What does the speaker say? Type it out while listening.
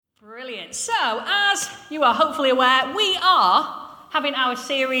Brilliant. So, as you are hopefully aware, we are having our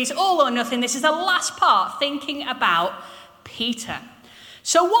series All or Nothing. This is the last part, thinking about Peter.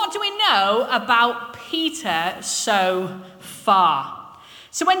 So what do we know about Peter so far?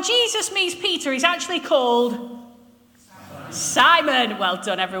 So when Jesus meets Peter, he's actually called Simon. Well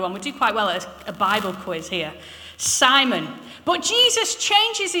done, everyone. We do quite well at a Bible quiz here. Simon. But Jesus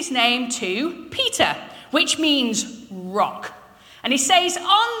changes his name to Peter, which means rock. And he says,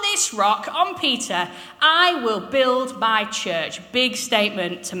 on this rock, on Peter, I will build my church. Big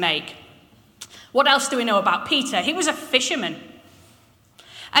statement to make. What else do we know about Peter? He was a fisherman.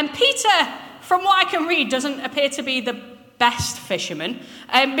 And Peter, from what I can read, doesn't appear to be the best fisherman.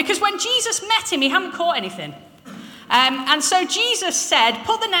 Because when Jesus met him, he hadn't caught anything. And so Jesus said,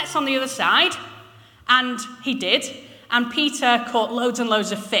 put the nets on the other side. And he did. And Peter caught loads and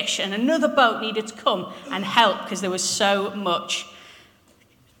loads of fish. And another boat needed to come and help because there was so much.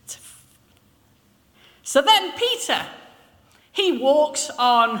 So then Peter, he walks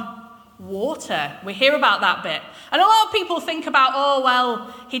on water. We hear about that bit. And a lot of people think about, oh,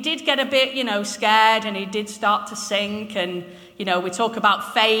 well, he did get a bit, scared and he did start to sink. And, we talk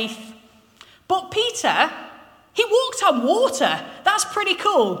about faith. But Peter, he walked on water. That's pretty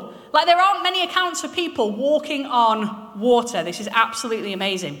cool. Like, there aren't many accounts of people walking on water. This is absolutely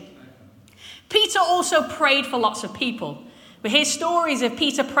amazing. Peter also prayed for lots of people. We hear stories of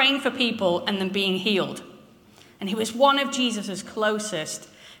Peter praying for people and them being healed. And he was one of Jesus' closest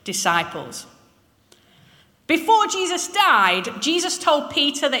disciples. Before Jesus died, Jesus told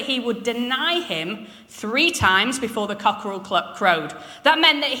Peter that he would deny him 3 times before the cockerel crowed. That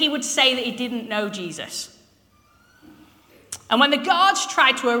meant that he would say that he didn't know Jesus. And when the guards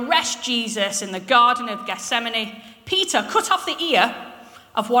tried to arrest Jesus in the Garden of Gethsemane, Peter cut off the ear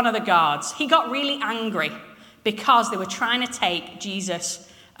of one of the guards. He got really angry because they were trying to take Jesus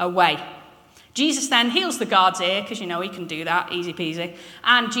away. Jesus then heals the guard's ear, because he can do that, easy peasy.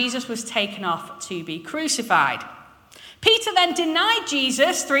 And Jesus was taken off to be crucified. Peter then denied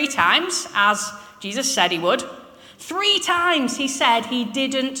Jesus 3 times, as Jesus said he would. 3 times he said he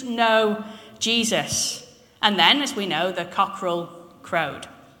didn't know Jesus. And then, as we know, the cockerel crowed.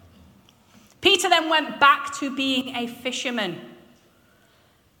 Peter then went back to being a fisherman.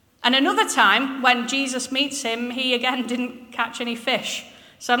 And another time, when Jesus meets him, he again didn't catch any fish.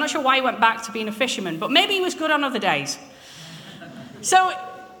 So I'm not sure why he went back to being a fisherman, but maybe he was good on other days. So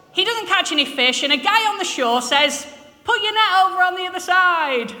he doesn't catch any fish, and a guy on the shore says, put your net over on the other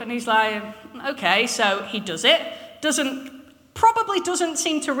side. And he's like, okay, so he does it. Probably doesn't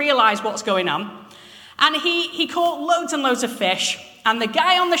seem to realize what's going on. And he caught loads and loads of fish, and the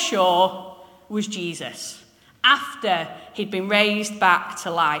guy on the shore was Jesus, after he'd been raised back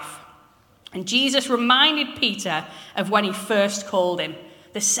to life. And Jesus reminded Peter of when he first called him.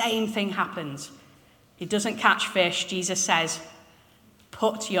 The same thing happens. He doesn't catch fish. Jesus says,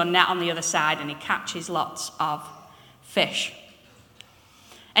 put your net on the other side, and he catches lots of fish.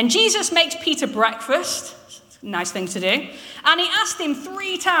 And Jesus makes Peter breakfast. Nice thing to do. And he asked him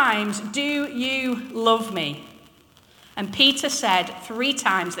 3 times, do you love me? And Peter said 3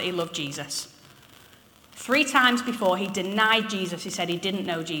 times that he loved Jesus. 3 times before he denied Jesus, he said he didn't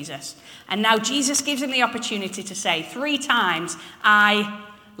know Jesus. And now Jesus gives him the opportunity to say 3 times, I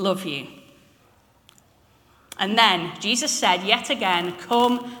love you. And then Jesus said yet again,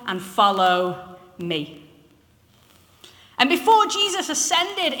 come and follow me. And before Jesus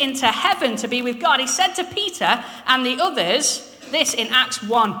ascended into heaven to be with God, he said to Peter and the others, this in Acts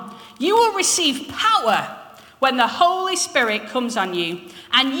 1, you will receive power when the Holy Spirit comes on you,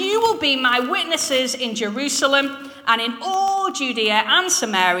 and you will be my witnesses in Jerusalem and in all Judea and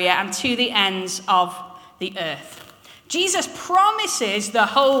Samaria and to the ends of the earth. Jesus promises the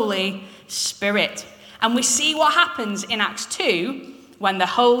Holy Spirit. And we see what happens in Acts 2 when the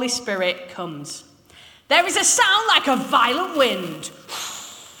Holy Spirit comes. There is a sound like a violent wind.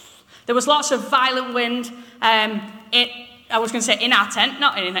 There was lots of violent wind I was going to say in our tent,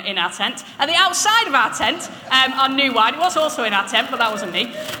 not in our tent. At the outside of our tent, on New Wine, it was also in our tent, but that wasn't me.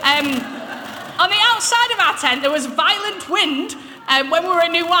 On the outside of our tent, there was violent wind when we were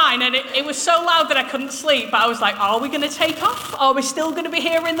in New Wine, and it was so loud that I couldn't sleep. But I was like, are we going to take off? Are we still going to be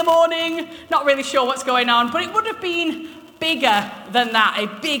here in the morning? Not really sure what's going on, but it would have been bigger than that,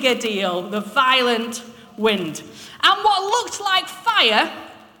 a bigger deal, the violent wind. And what looked like fire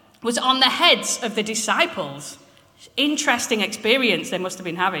was on the heads of the disciples. Interesting experience they must have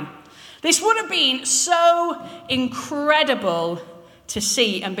been having. This would have been so incredible to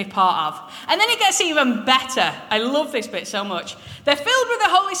see and be part of. And then it gets even better. I love this bit so much. They're filled with the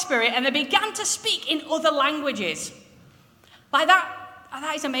Holy Spirit and they began to speak in other languages. Like that,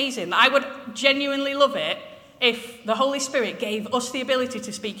 That is amazing. I would genuinely love it if the Holy Spirit gave us the ability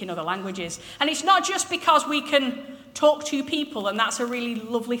to speak in other languages. And it's not just because we can talk to people, and that's a really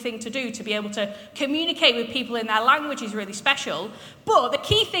lovely thing to do, to be able to communicate with people in their language is really special. But the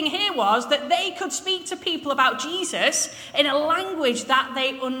key thing here was that they could speak to people about Jesus in a language that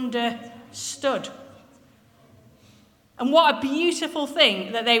they understood. And what a beautiful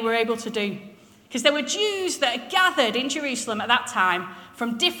thing that they were able to do. Because there were Jews that had gathered in Jerusalem at that time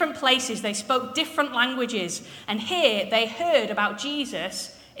from different places. They spoke different languages. And here they heard about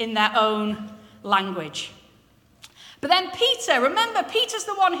Jesus in their own language. But then Peter, remember, Peter's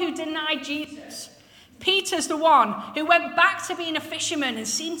the one who denied Jesus. Peter's the one who went back to being a fisherman and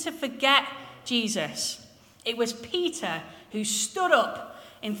seemed to forget Jesus. It was Peter who stood up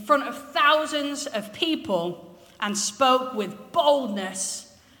in front of thousands of people and spoke with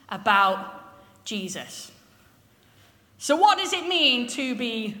boldness about Jesus. So what does it mean to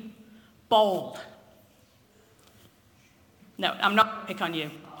be bold? No, I'm not going to pick on you,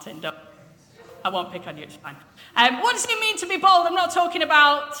 Tinder. I won't pick on you, it's fine. What does it mean to be bold? I'm not talking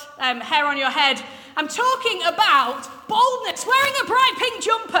about hair on your head. I'm talking about boldness, wearing a bright pink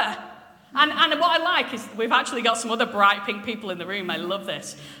jumper. And what I like is we've actually got some other bright pink people in the room. I love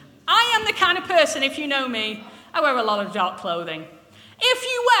this. I am the kind of person, if you know me, I wear a lot of dark clothing. If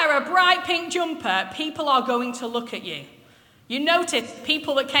you wear a bright pink jumper, people are going to look at you. You notice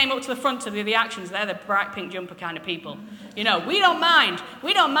people that came up to the front to do the actions, they're the bright pink jumper kind of people. You know, we don't mind.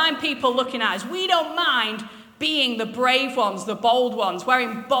 We don't mind people looking at us. We don't mind being the brave ones, the bold ones,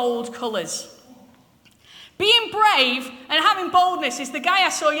 wearing bold colours. Being brave and having boldness is the guy I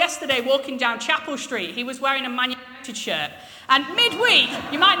saw yesterday walking down Chapel Street. He was wearing a Man United shirt. And midweek,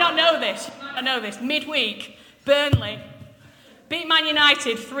 you might not know this, midweek, Burnley beat Man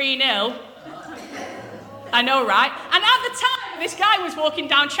United 3-0. I know, right? And at the time, this guy was walking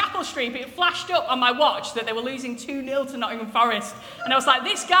down Chapel Street, but it flashed up on my watch that they were losing 2-0 to Nottingham Forest. And I was like,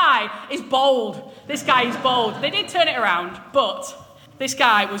 this guy is bold. This guy is bold. They did turn it around, but this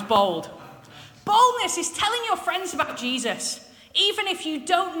guy was bold. Boldness is telling your friends about Jesus, even if you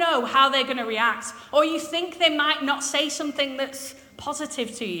don't know how they're going to react, or you think they might not say something that's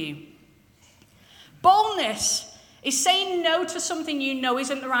positive to you. Boldness is saying no to something you know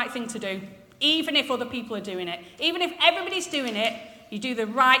isn't the right thing to do, even if other people are doing it. Even if everybody's doing it, you do the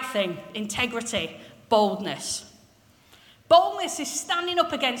right thing. Integrity, boldness. Boldness is standing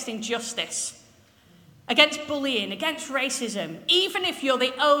up against injustice, against bullying, against racism, even if you're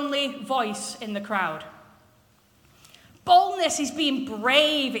the only voice in the crowd. Boldness is being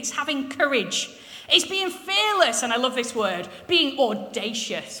brave. It's having courage. It's being fearless, and I love this word, being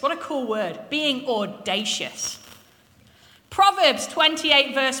audacious. What a cool word, being audacious. Proverbs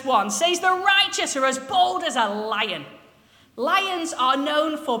 28 verse 1 says, the righteous are as bold as a lion. Lions are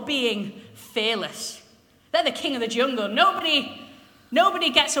known for being fearless. They're the king of the jungle. Nobody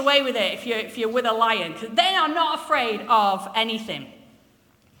gets away with it if you're with a lion, because they are not afraid of anything.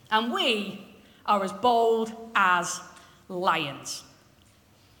 And we are as bold as lions.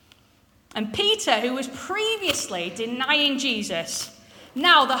 And Peter, who was previously denying Jesus,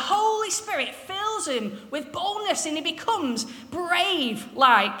 now the Holy Spirit fills him with boldness and he becomes brave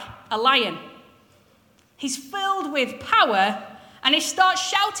like a lion. He's filled with power and he starts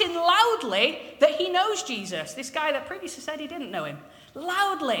shouting loudly that he knows Jesus. This guy that previously said he didn't know him.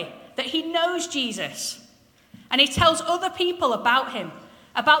 Loudly that he knows Jesus. And he tells other people about him,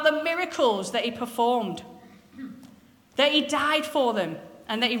 about the miracles that he performed, that he died for them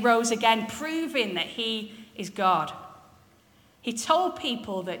and that he rose again, proving that he is God. He told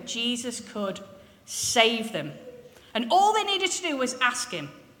people that Jesus could save them. And all they needed to do was ask him.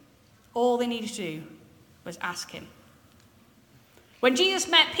 All they needed to do was ask him. When Jesus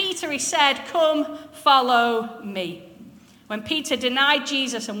met Peter, he said, come, follow me. When Peter denied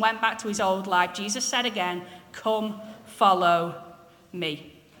Jesus and went back to his old life, Jesus said again, come, follow me.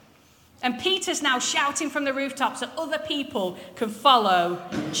 And Peter's now shouting from the rooftops that other people can follow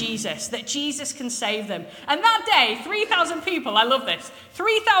Jesus, that Jesus can save them. And that day, 3,000 people, I love this,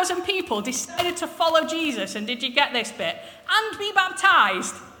 3,000 people decided to follow Jesus, and did you get this bit? And be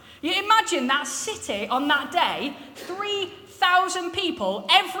baptized. You imagine that city on that day, 3,000 people,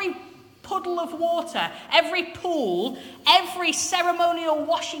 every puddle of water, every pool, every ceremonial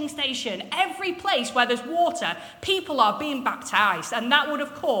washing station, every place where there's water, people are being baptized. And that would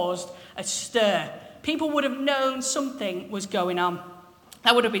have caused a stir. People would have known something was going on.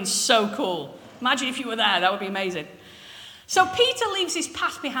 That would have been so cool. Imagine if you were there, that would be amazing. So Peter leaves his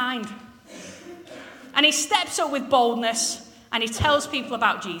past behind. And he steps up with boldness and he tells people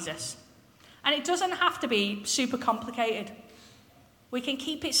about Jesus. And it doesn't have to be super complicated. We can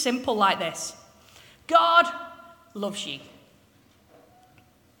keep it simple like this. God loves you.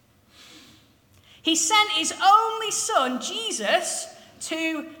 He sent his only son, Jesus,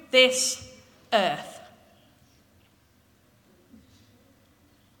 to this earth.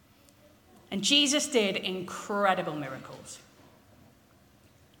 And Jesus did incredible miracles.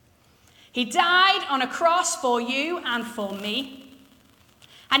 He died on a cross for you and for me.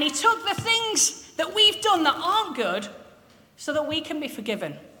 And he took the things that we've done that aren't good so that we can be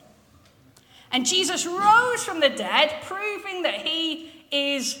forgiven. And Jesus rose from the dead, proving that he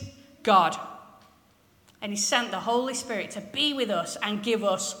is God. And he sent the Holy Spirit to be with us and give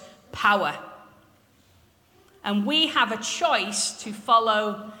us power. And we have a choice to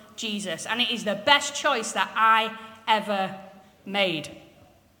follow Jesus. And it is the best choice that I ever made.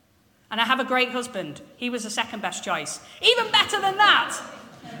 And I have a great husband. He was the second best choice. Even better than that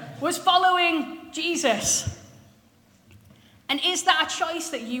was following Jesus. And is that a choice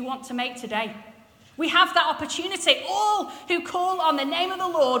that you want to make today? We have that opportunity. All who call on the name of the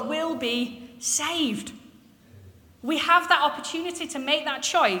Lord will be saved. We have that opportunity to make that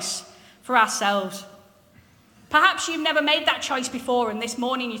choice for ourselves. Perhaps you've never made that choice before, and this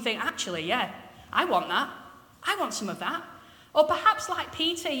morning you think, actually, yeah, I want that. I want some of that. Or perhaps like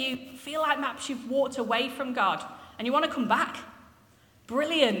Peter, you feel like perhaps you've walked away from God and you want to come back.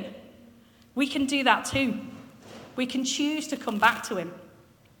 Brilliant. We can do that too. We can choose to come back to him.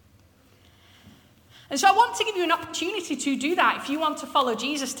 And so I want to give you an opportunity to do that if you want to follow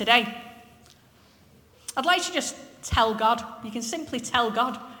Jesus today. I'd like you to just tell God. You can simply tell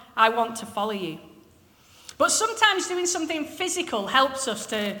God, I want to follow you. But sometimes doing something physical helps us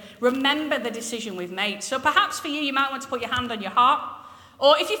to remember the decision we've made. So perhaps for you, you might want to put your hand on your heart.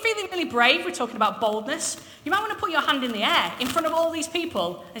 Or if you're feeling really brave, we're talking about boldness, you might want to put your hand in the air in front of all these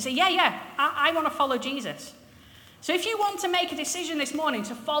people and say, yeah, I want to follow Jesus. So if you want to make a decision this morning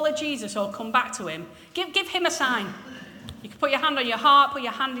to follow Jesus or come back to him, give him a sign. You can put your hand on your heart, put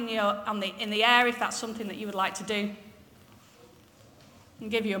your hand in the air if that's something that you would like to do. I'll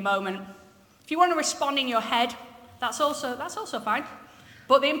give you a moment. If you want to respond in your head, that's also fine.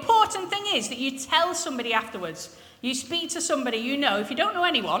 But the important thing is that you tell somebody afterwards. You speak to somebody you know. If you don't know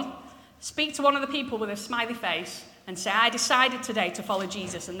anyone, speak to one of the people with a smiley face and say, I decided today to follow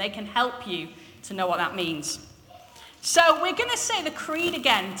Jesus, and they can help you to know what that means. So we're going to say the creed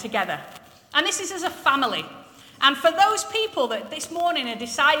again together. And this is as a family. And for those people that this morning are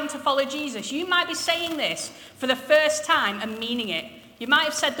deciding to follow Jesus, you might be saying this for the first time and meaning it. You might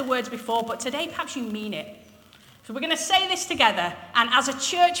have said the words before, but today perhaps you mean it. So we're going to say this together, and as a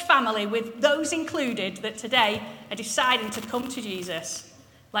church family with those included that today are deciding to come to Jesus,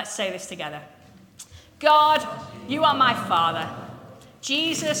 let's say this together. God, you are my Father.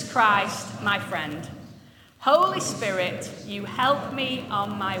 Jesus Christ, my friend. Holy Spirit, you help me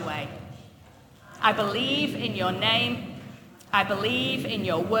on my way. I believe in your name. I believe in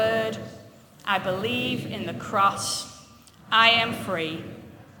your word. I believe in the cross. I am free.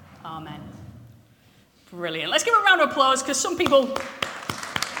 Amen. Brilliant. Let's give a round of applause because some people,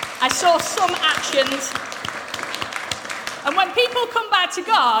 I saw some actions. And when people come back to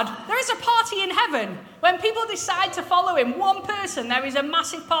God, there is a party in heaven. When people decide to follow him, one person, there is a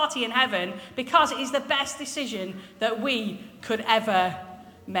massive party in heaven because it is the best decision that we could ever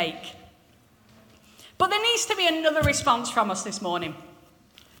make. But there needs to be another response from us this morning.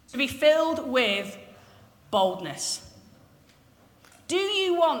 To be filled with boldness. Do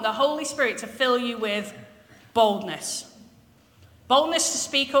you want the Holy Spirit to fill you with boldness? Boldness to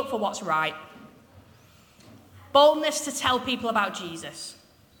speak up for what's right. Boldness to tell people about Jesus.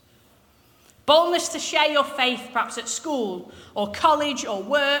 Boldness to share your faith perhaps at school or college or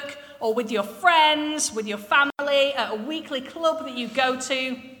work or with your friends, with your family, at a weekly club that you go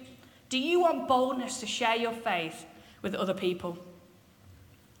to. Do you want boldness to share your faith with other people?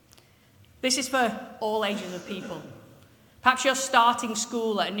 This is for all ages of people. Perhaps you're starting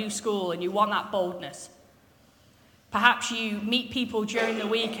school at a new school and you want that boldness. Perhaps you meet people during the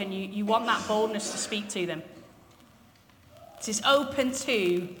week and you want that boldness to speak to them. It is open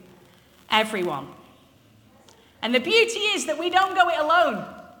to everyone. And the beauty is that we don't go it alone.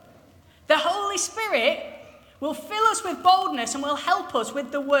 The Holy Spirit will fill us with boldness and will help us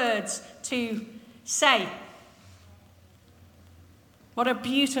with the words to say. What a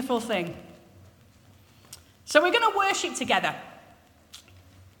beautiful thing. So we're going to worship together.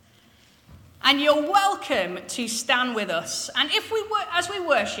 And you're welcome to stand with us. And as we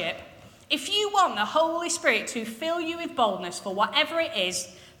worship, if you want the Holy Spirit to fill you with boldness for whatever it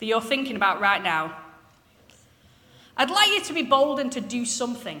is that you're thinking about right now, I'd like you to be bold and to do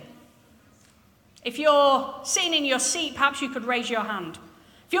something. If you're sitting in your seat, perhaps you could raise your hand.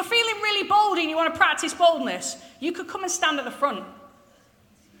 If you're feeling really bold and you want to practice boldness, you could come and stand at the front.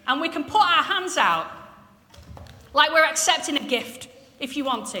 And we can put our hands out like we're accepting a gift, if you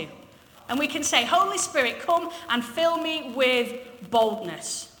want to. And we can say, Holy Spirit, come and fill me with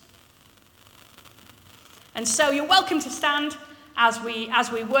boldness. And so you're welcome to stand as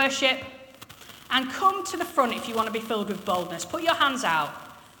we worship. And come to the front if you want to be filled with boldness. Put your hands out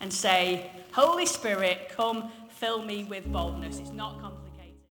and say, Holy Spirit, come fill me with boldness. It's not